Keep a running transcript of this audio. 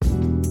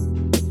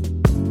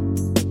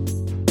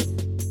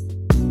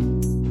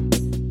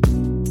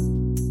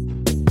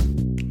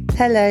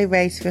Hello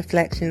Race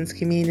Reflections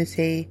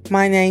community,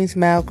 my name's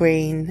Mel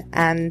Green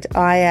and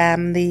I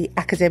am the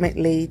academic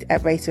lead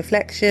at Race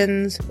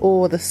Reflections,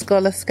 or the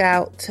Scholar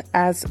Scout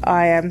as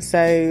I am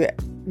so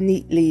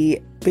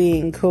neatly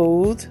being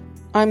called.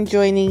 I'm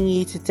joining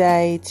you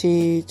today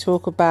to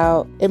talk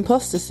about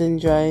imposter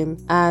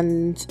syndrome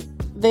and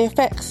the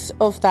effects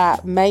of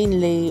that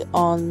mainly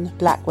on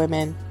Black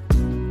women.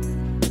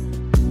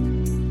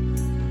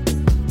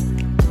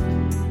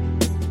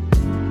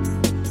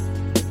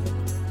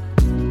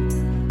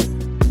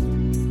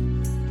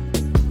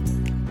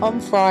 On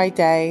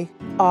Friday,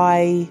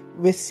 I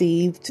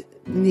received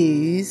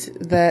news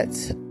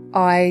that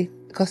I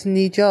got a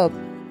new job,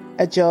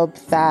 a job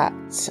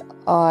that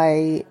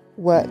I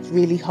worked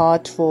really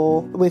hard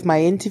for with my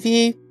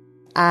interview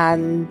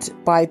and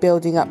by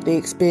building up the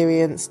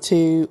experience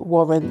to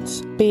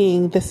warrant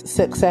being the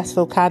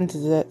successful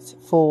candidate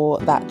for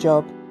that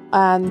job.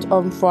 And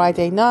on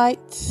Friday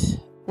night,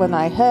 when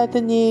I heard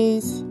the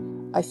news,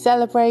 I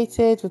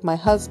celebrated with my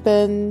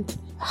husband,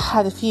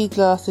 had a few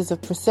glasses of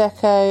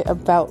Prosecco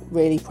and felt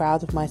really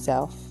proud of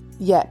myself.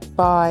 Yet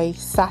by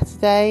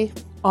Saturday,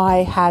 I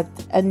had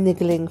a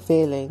niggling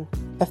feeling.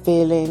 A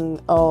feeling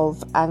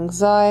of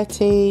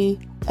anxiety,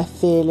 a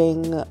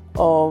feeling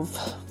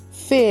of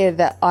fear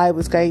that I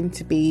was going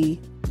to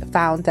be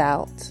found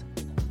out.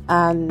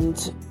 And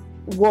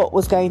what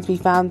was going to be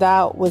found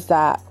out was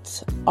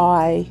that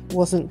I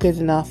wasn't good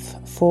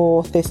enough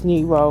for this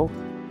new role.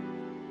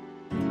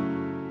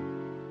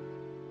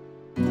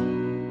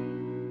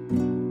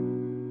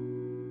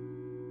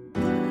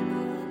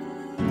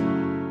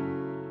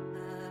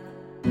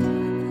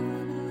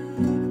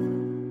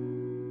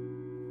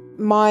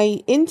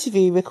 My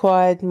interview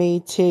required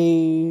me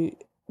to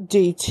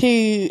do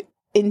 2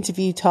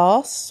 interview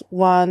tasks.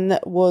 One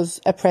was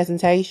a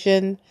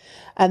presentation,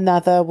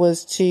 another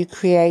was to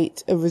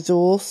create a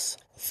resource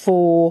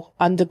for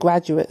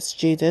undergraduate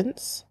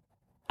students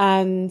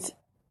and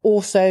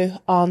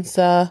also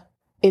answer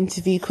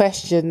interview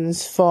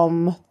questions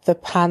from the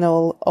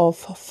panel of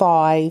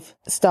 5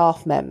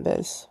 staff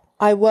members.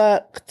 I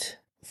worked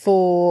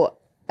for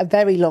a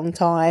very long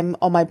time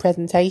on my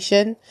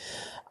presentation.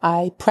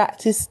 I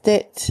practiced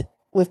it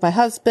with my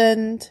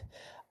husband,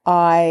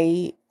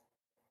 I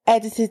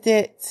edited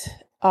it,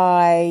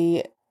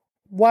 I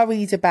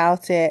worried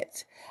about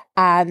it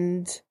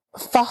and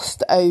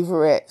fussed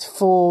over it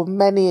for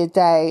many a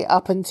day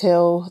up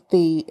until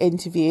the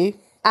interview,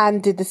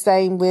 and did the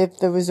same with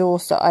the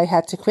resource that I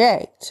had to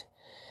create.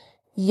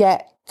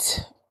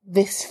 Yet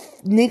this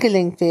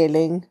niggling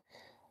feeling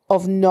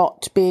of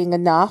not being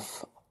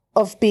enough,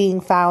 of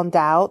being found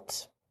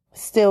out,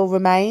 still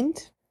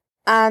remained.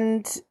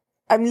 And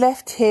I'm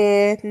left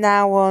here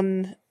now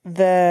on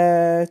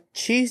the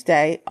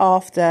Tuesday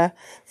after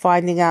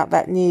finding out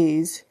that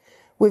news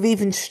with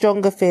even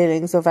stronger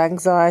feelings of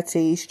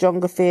anxiety,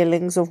 stronger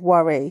feelings of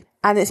worry.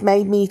 And it's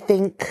made me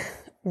think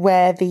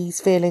where these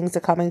feelings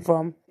are coming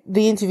from.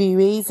 The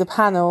interviewees, the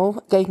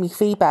panel, gave me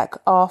feedback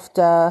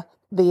after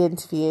the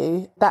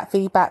interview. That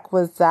feedback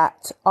was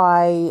that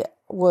I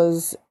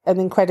was an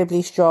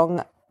incredibly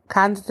strong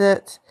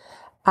candidate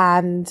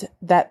and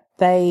that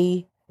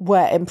they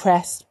were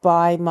impressed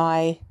by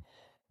my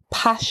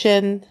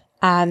passion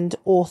and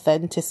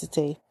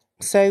authenticity.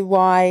 So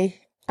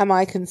why am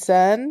I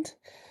concerned?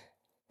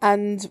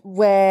 And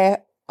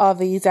where are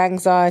these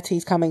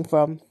anxieties coming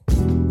from?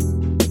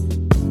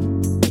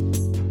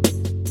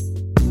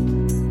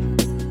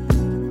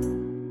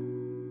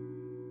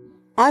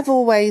 I've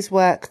always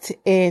worked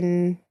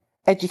in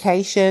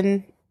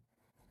education,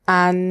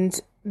 and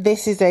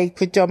this is a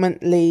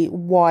predominantly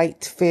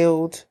white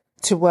field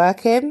to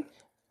work in.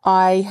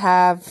 I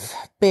have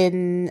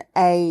been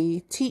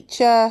a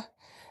teacher,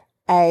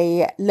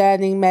 a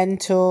learning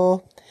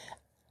mentor,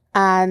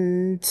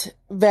 and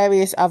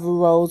various other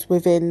roles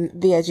within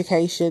the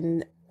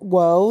education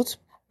world.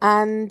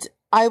 And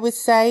I would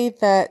say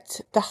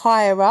that the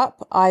higher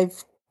up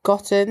I've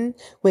gotten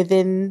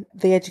within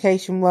the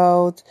education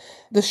world,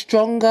 the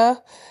stronger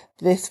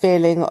this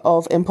feeling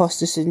of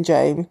imposter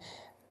syndrome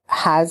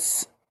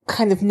has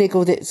kind of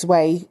niggled its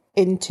way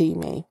into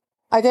me.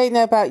 I don't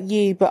know about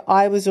you, but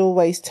I was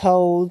always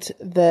told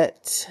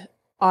that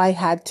I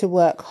had to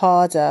work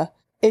harder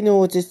in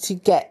order to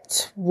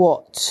get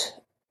what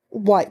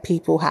white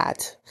people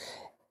had.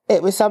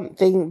 It was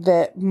something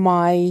that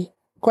my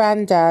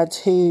granddad,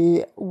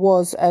 who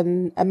was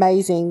an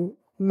amazing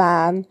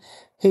man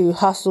who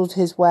hustled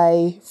his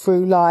way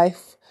through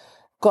life,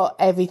 got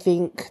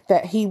everything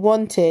that he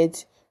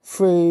wanted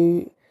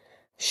through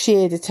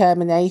sheer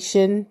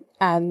determination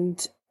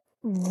and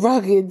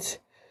rugged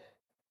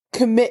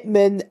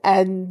commitment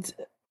and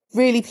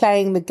really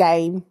playing the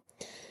game.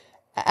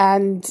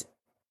 And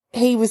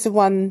he was the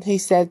one who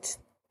said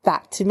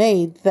that to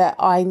me, that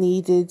I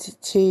needed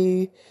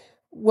to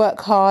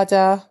work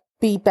harder,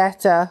 be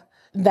better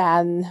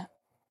than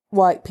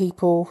white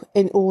people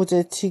in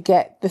order to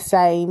get the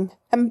same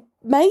and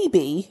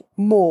maybe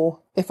more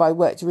if I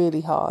worked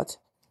really hard.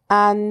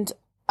 And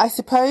I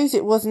suppose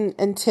it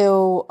wasn't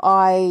until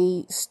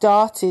I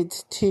started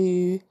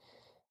to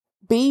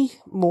be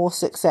more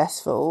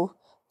successful,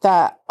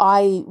 that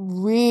I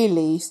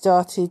really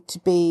started to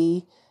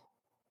be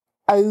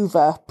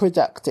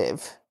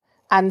overproductive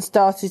and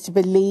started to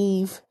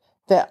believe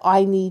that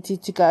I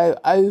needed to go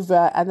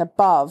over and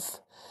above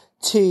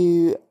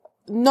to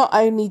not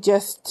only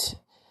just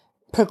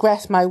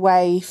progress my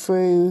way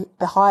through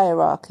the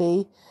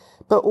hierarchy,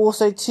 but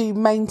also to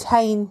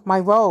maintain my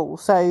role,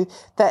 so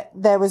that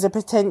there was a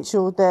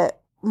potential that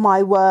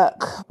my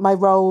work, my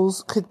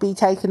roles could be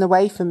taken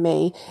away from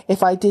me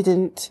if I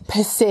didn't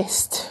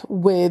persist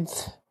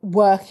with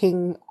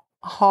working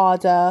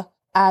harder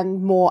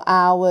and more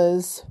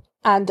hours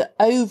and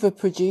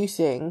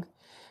overproducing.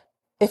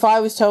 If I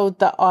was told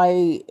that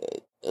I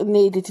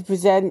needed to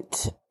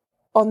present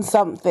on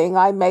something,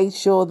 I made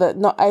sure that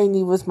not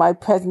only was my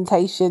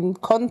presentation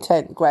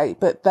content great,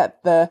 but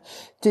that the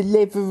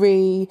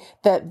delivery,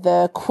 that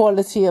the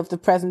quality of the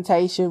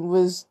presentation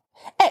was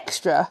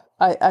extra.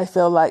 I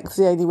feel like it's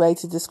the only way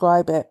to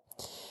describe it.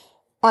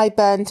 I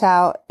burnt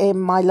out in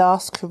my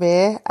last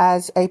career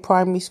as a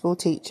primary school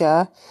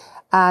teacher,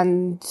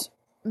 and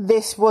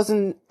this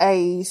wasn't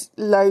a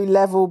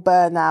low-level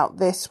burnout.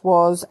 This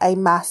was a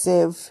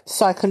massive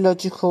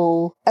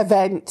psychological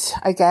event,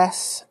 I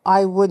guess.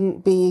 I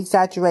wouldn't be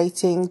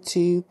exaggerating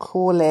to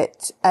call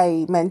it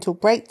a mental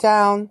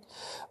breakdown,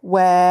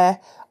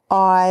 where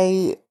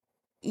I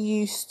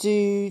used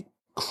to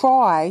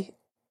cry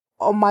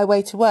on my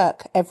way to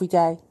work every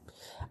day.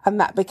 And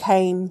that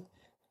became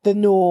the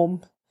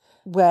norm,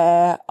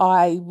 where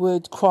I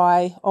would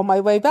cry on my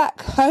way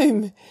back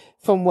home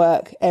from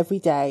work every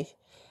day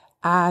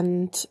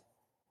and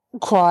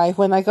cry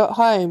when I got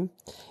home.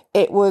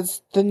 It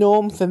was the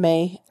norm for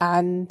me,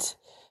 and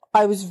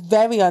I was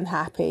very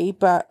unhappy,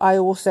 but I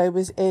also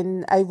was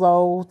in a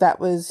role that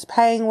was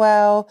paying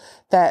well,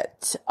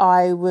 that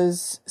I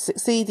was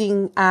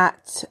succeeding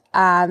at,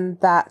 and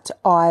that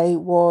I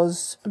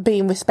was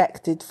being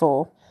respected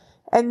for.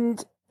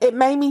 And it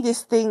made me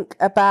just think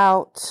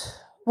about,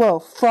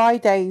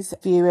 Friday's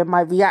view and my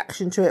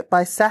reaction to it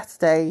by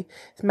Saturday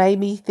made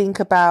me think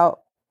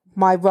about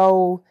my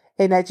role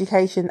in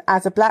education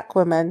as a Black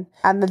woman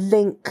and the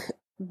link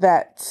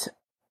that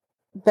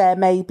there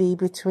may be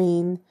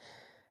between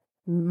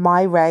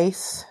my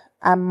race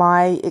and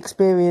my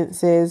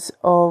experiences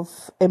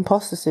of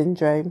imposter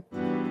syndrome.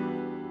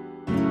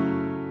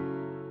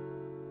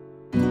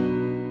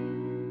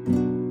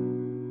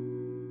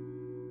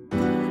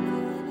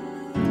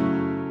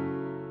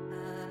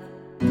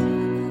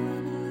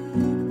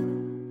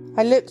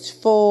 I looked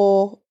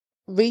for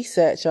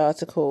research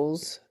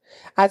articles.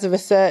 As a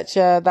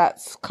researcher,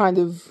 that's kind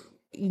of,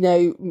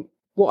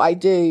 what I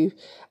do.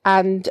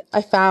 And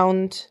I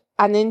found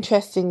an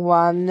interesting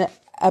one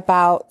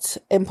about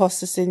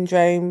imposter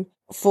syndrome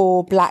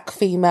for Black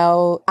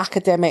female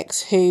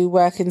academics who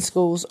work in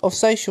schools of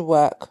social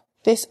work.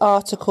 This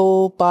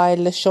article by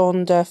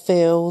LaShonda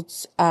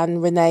Fields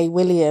and Renee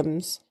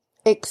Williams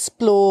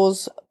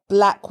explores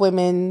Black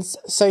women's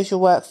social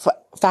work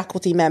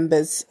faculty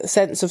members'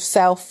 sense of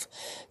self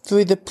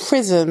through the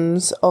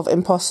prisms of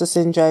imposter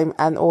syndrome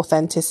and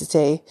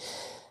authenticity.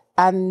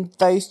 And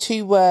those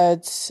two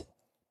words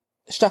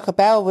struck a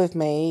bell with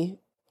me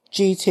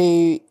due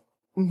to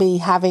me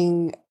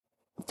having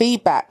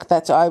feedback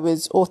that I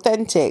was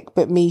authentic,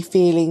 but me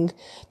feeling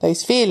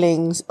those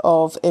feelings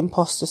of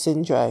imposter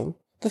syndrome.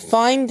 The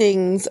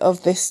findings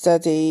of this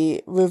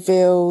study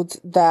revealed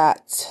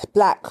that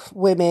Black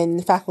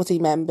women faculty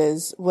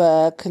members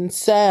were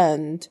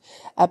concerned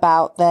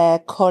about their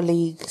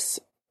colleagues'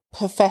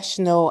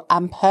 professional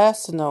and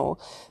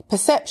personal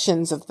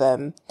perceptions of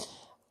them.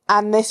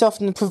 And this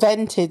often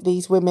prevented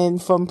these women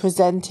from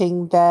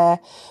presenting their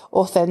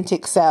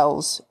authentic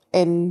selves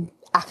in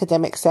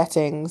academic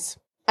settings.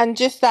 And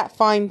just that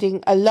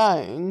finding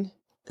alone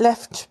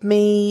left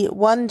me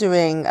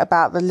wondering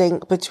about the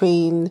link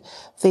between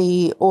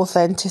the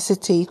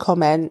authenticity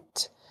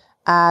comment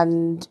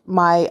and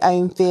my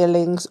own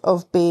feelings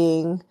of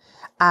being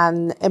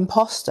an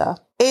imposter.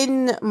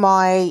 In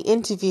my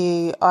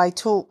interview, I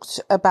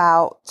talked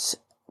about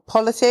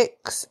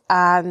politics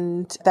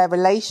and their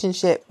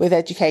relationship with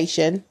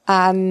education.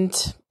 And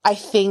I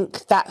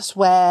think that's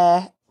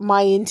where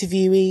my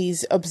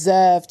interviewees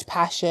observed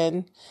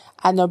passion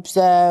and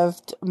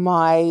observed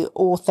my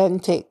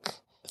authentic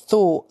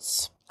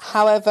thoughts.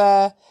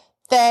 However,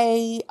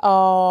 they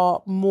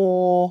are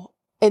more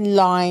in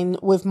line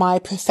with my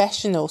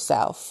professional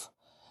self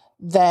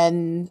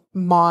than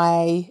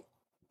my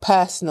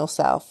personal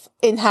self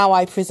in how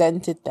I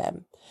presented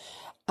them.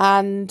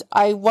 And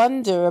I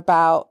wonder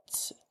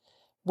about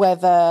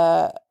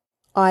whether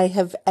I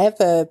have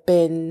ever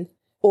been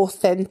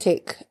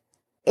authentic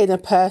in a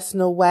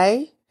personal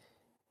way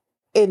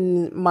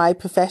in my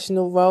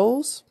professional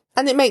roles.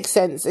 And it makes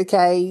sense,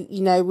 okay?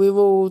 We're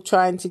all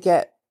trying to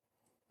get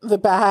the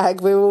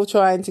bag, we're all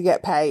trying to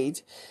get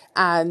paid,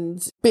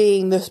 and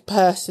being the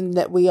person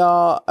that we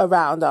are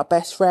around our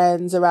best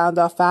friends, around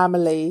our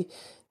family,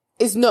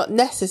 is not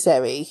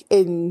necessary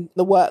in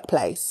the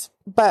workplace.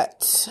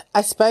 But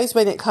I suppose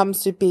when it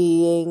comes to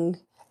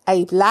being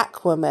a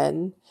Black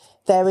woman,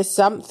 there is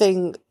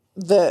something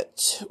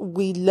that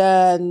we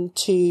learn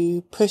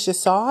to push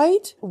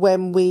aside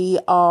when we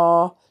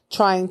are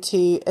trying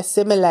to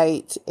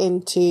assimilate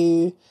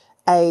into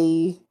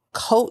a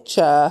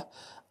culture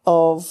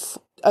of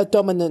a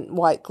dominant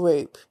white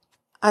group.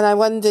 And I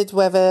wondered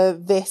whether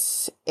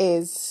this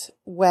is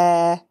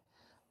where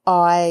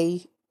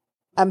I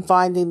am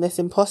finding this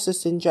imposter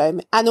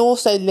syndrome, and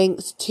also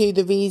linked to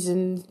the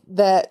reason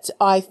that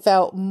I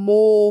felt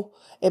more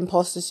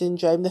imposter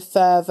syndrome the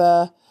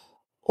further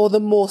or the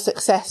more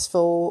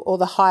successful or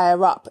the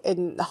higher up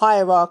in the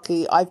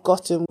hierarchy I've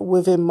gotten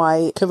within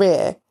my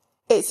career.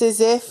 It's as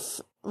if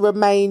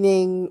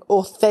remaining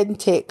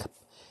authentic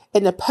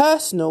in a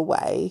personal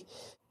way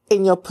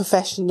in your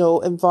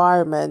professional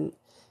environment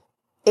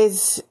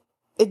is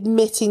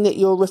admitting that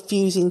you're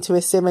refusing to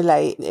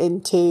assimilate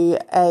into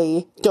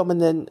a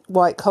dominant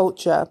white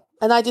culture.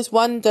 And I just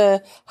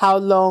wonder how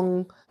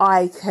long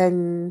I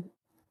can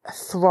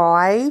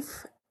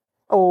thrive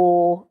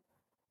or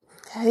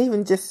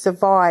even just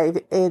survive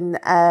in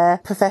a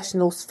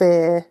professional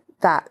sphere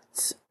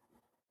that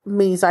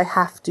means I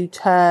have to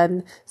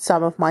turn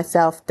some of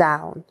myself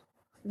down.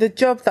 The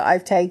job that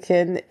I've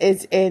taken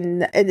is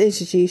in an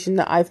institution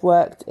that I've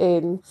worked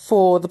in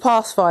for the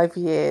past 5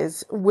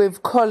 years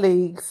with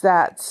colleagues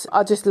that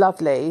are just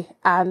lovely.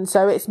 And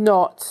so it's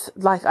not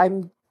like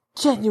I'm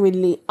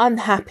genuinely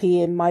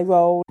unhappy in my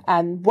role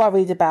and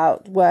worried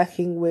about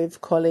working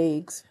with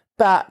colleagues.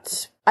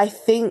 But I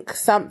think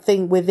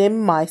something within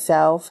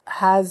myself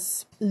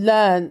has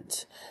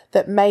learnt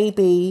that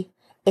maybe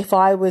if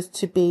I was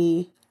to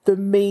be the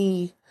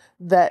me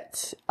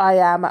that I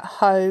am at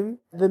home,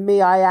 the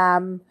me I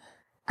am,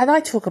 and I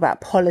talk about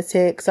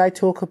politics, I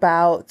talk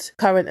about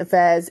current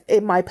affairs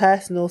in my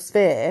personal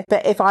sphere,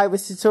 but if I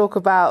was to talk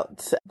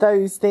about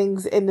those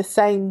things in the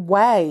same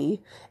way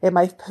in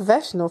my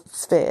professional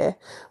sphere,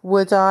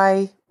 would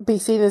I be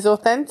seen as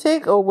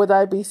authentic or would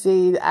I be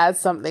seen as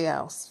something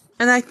else?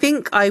 And I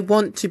think I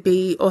want to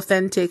be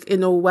authentic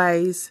in all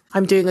ways.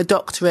 I'm doing a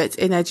doctorate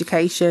in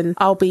education.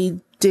 I'll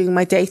be doing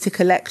my data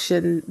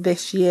collection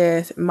this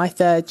year, my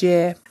 3rd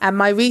year. And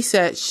my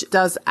research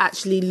does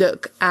actually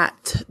look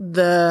at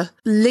the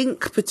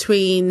link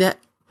between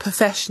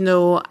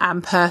professional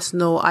and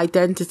personal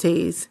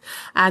identities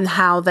and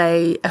how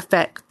they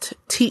affect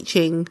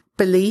teaching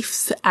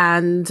beliefs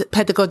and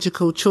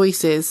pedagogical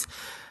choices.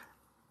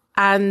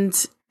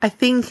 And I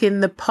think in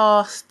the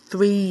past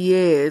 3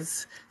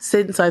 years,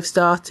 since I've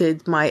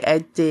started my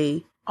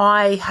EdD,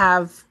 I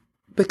have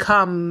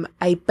become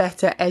a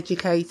better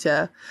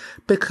educator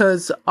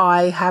because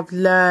I have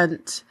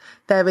learnt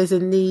there is a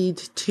need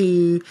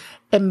to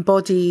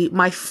embody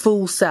my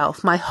full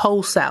self, my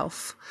whole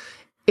self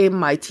in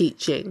my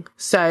teaching.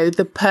 So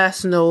the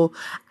personal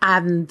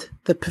and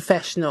the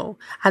professional,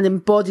 and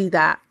embody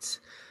that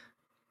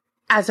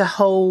as a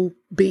whole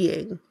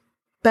being.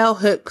 Bell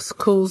Hooks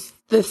calls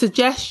the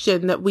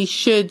suggestion that we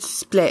should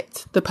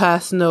split the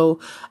personal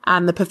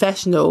and the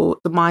professional,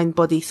 the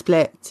mind-body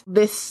split.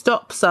 This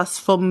stops us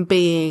from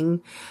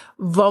being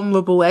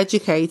vulnerable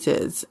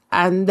educators,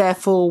 and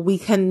therefore we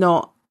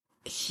cannot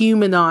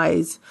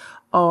humanize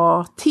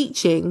our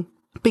teaching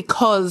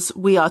because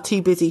we are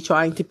too busy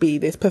trying to be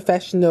this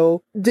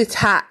professional,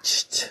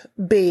 detached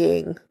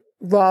being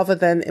rather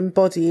than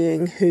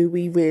embodying who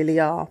we really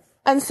are.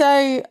 And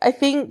so I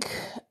think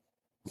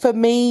for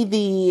me,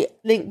 the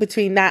link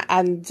between that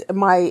and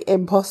my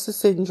imposter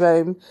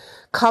syndrome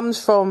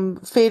comes from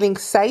feeling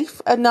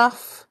safe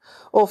enough,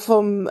 or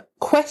from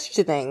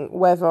questioning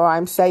whether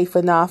I'm safe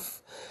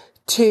enough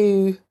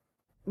to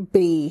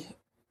be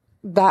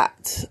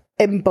that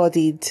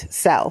embodied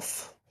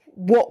self.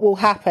 What will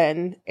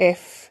happen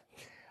if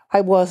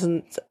I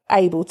wasn't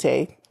able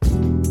to?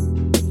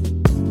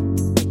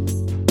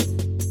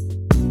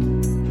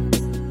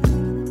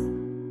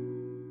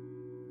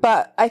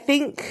 But I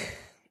think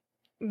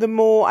the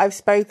more I've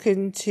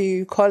spoken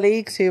to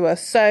colleagues who are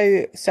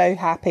so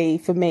happy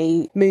for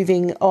me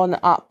moving on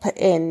up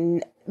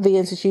in the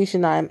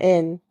institution I'm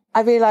in,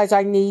 I realise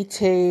I need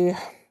to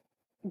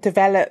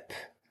develop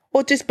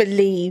or just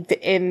believe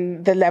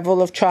in the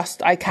level of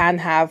trust I can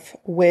have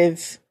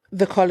with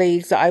the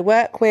colleagues that I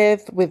work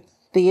with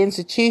the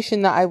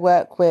institution that I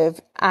work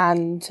with,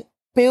 and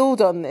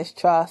build on this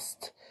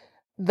trust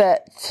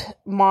that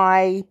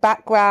my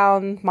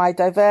background, my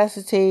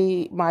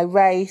diversity, my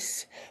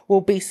race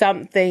will be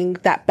something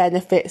that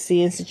benefits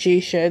the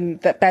institution,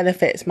 that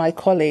benefits my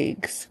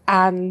colleagues,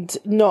 and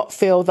not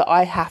feel that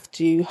I have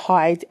to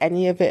hide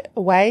any of it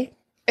away.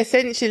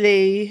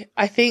 Essentially,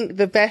 I think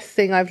the best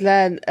thing I've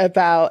learned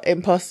about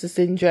imposter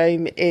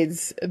syndrome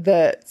is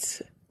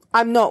that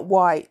I'm not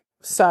white,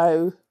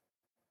 so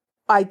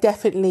I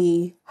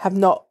definitely have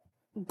not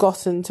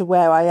gotten to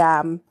where I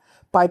am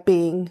by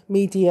being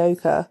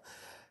mediocre.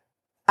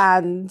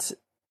 And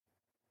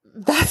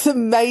that's a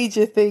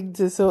major thing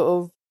to sort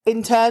of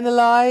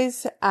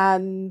internalize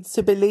and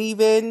to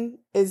believe in,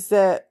 is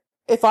that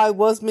if I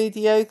was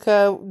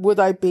mediocre, would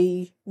I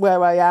be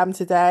where I am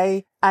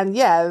today? And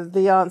yeah,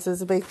 the answer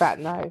is a big fat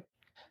no.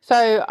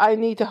 So I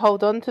need to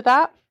hold on to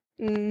that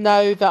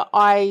know that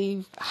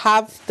I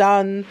have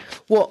done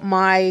what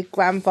my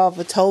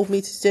grandfather told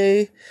me to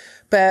do,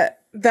 but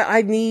that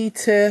I need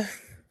to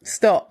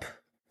stop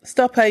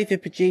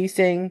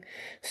overproducing,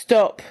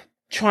 stop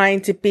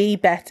trying to be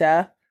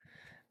better,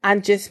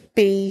 and just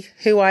be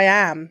who I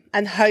am,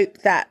 and hope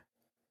that,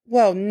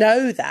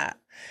 know that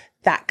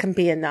can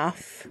be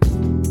enough.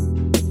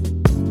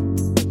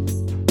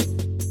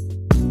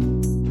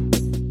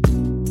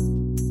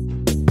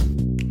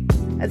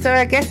 And so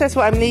I guess that's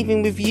what I'm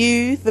leaving with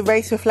you, the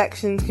Race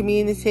Reflections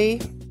community.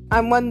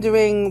 I'm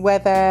wondering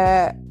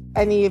whether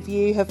any of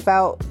you have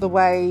felt the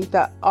way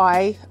that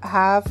I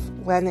have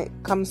when it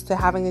comes to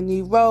having a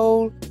new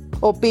role,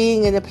 or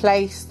being in a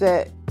place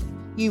that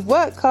you've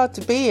worked hard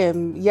to be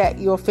in, yet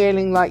you're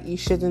feeling like you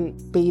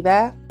shouldn't be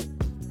there.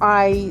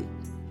 I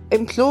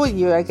implore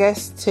you, I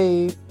guess,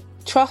 to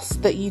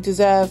trust that you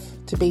deserve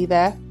to be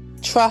there.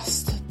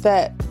 Trust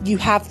that you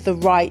have the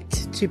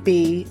right to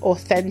be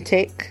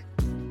authentic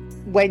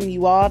when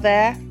you are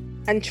there.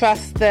 And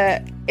trust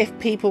that if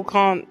people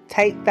can't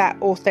take that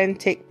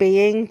authentic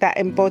being, that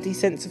embodied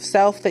sense of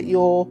self that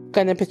you're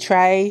going to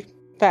portray,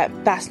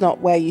 that's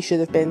not where you should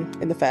have been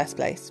in the first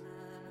place.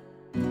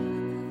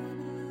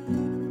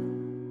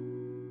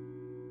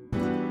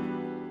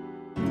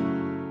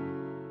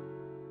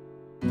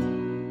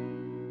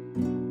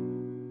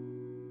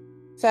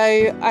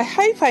 So I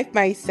hope I've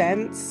made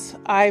sense.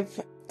 I've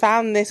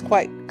found this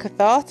quite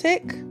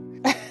cathartic,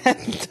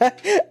 and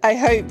I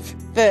hope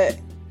that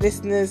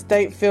listeners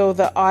don't feel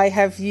that I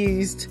have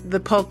used the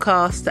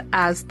podcast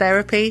as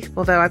therapy,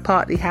 although I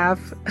partly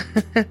have.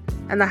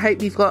 And I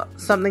hope you've got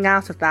something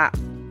out of that.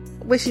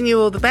 Wishing you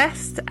all the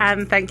best,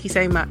 and thank you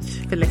so much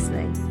for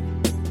listening.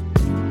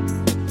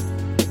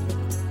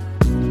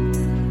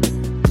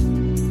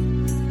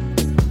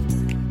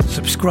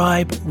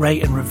 Subscribe,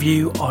 rate and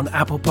review on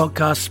Apple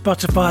Podcasts,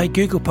 Spotify,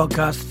 Google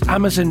Podcasts,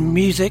 Amazon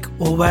Music,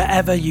 or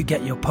wherever you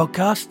get your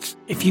podcasts.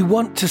 If you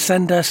want to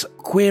send us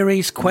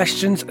queries,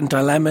 questions and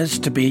dilemmas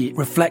to be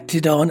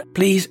reflected on,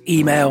 please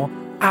email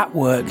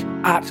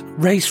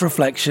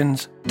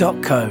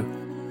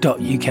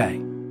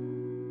atwork@racereflections.co.uk.